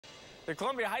The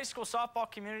Columbia High School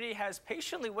softball community has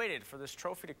patiently waited for this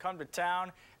trophy to come to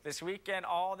town. This weekend,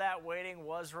 all that waiting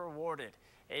was rewarded.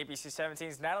 ABC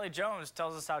 17's Natalie Jones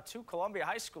tells us how two Columbia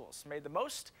high schools made the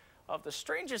most of the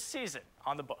strangest season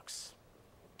on the books.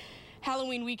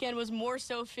 Halloween weekend was more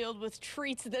so filled with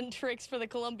treats than tricks for the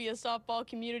Columbia softball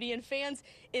community and fans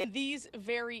in these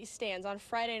very stands. On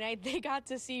Friday night, they got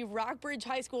to see Rockbridge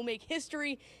High School make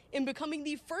history in becoming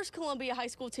the first Columbia high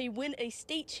school to win a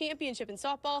state championship in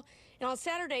softball. And on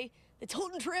Saturday, the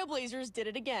Tolton Trailblazers did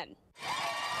it again.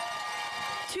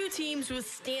 Two teams with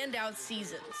standout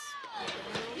seasons.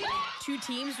 Two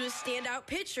teams with standout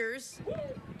pitchers.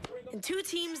 And two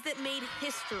teams that made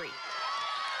history.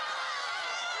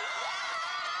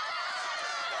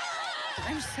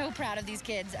 I'm so proud of these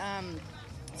kids,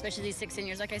 especially these 6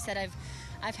 seniors. Like I said,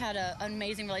 I've had an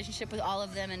amazing relationship with all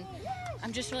of them, and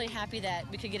I'm just really happy that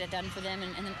we could get it done for them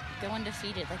and then go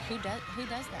undefeated. Like, who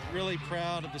does that? Really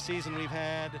proud of the season we've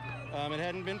had. It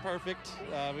hadn't been perfect.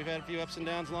 We've had a few ups and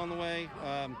downs along the way,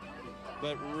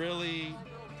 but really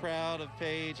proud of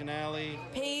Paige and Allie.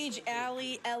 Paige,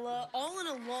 Allie, Ella, all in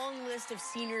a long list of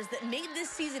seniors that made this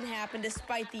season happen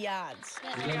despite the odds.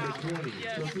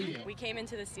 We came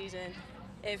into the season.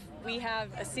 If we have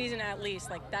a season at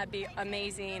least, like, that'd be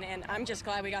amazing, and I'm just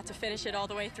glad we got to finish it all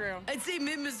the way through. I'd say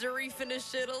Mid-Missouri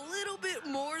finished it a little bit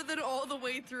more than all the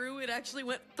way through. It actually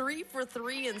went 3 for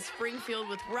 3 in Springfield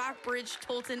with Rockbridge,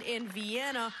 Tolton, and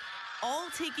Vienna all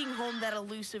taking home that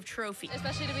elusive trophy.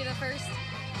 Especially to be the first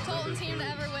Tolton team to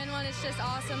ever win one. It's just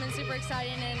awesome and super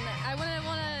exciting, and I wouldn't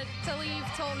want to leave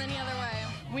Tolton any other way.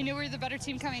 We knew we were the better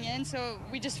team coming in, so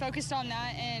we just focused on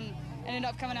that and ended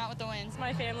up coming out with the wins.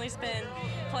 My family's been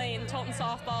playing Tolton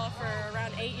softball for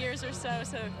around 8 years or so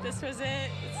this was it.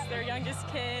 It's their youngest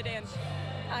kid, and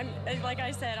like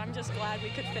I said, I'm just glad we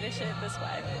could finish it this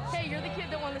way. Hey, you're the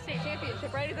kid that won the state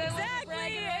championship, right?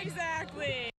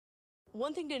 Exactly.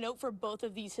 One thing to note for both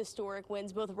of these historic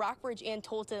wins, both Rockbridge and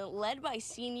Tolton, led by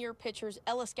senior pitchers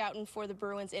Ella Scouten for the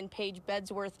Bruins and Paige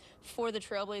Bedsworth for the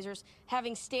Trailblazers,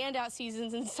 having standout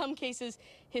seasons, in some cases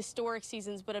historic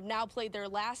seasons, but have now played their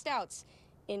last outs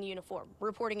in uniform.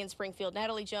 Reporting in Springfield,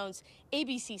 Natalie Jones,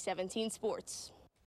 ABC 17 Sports.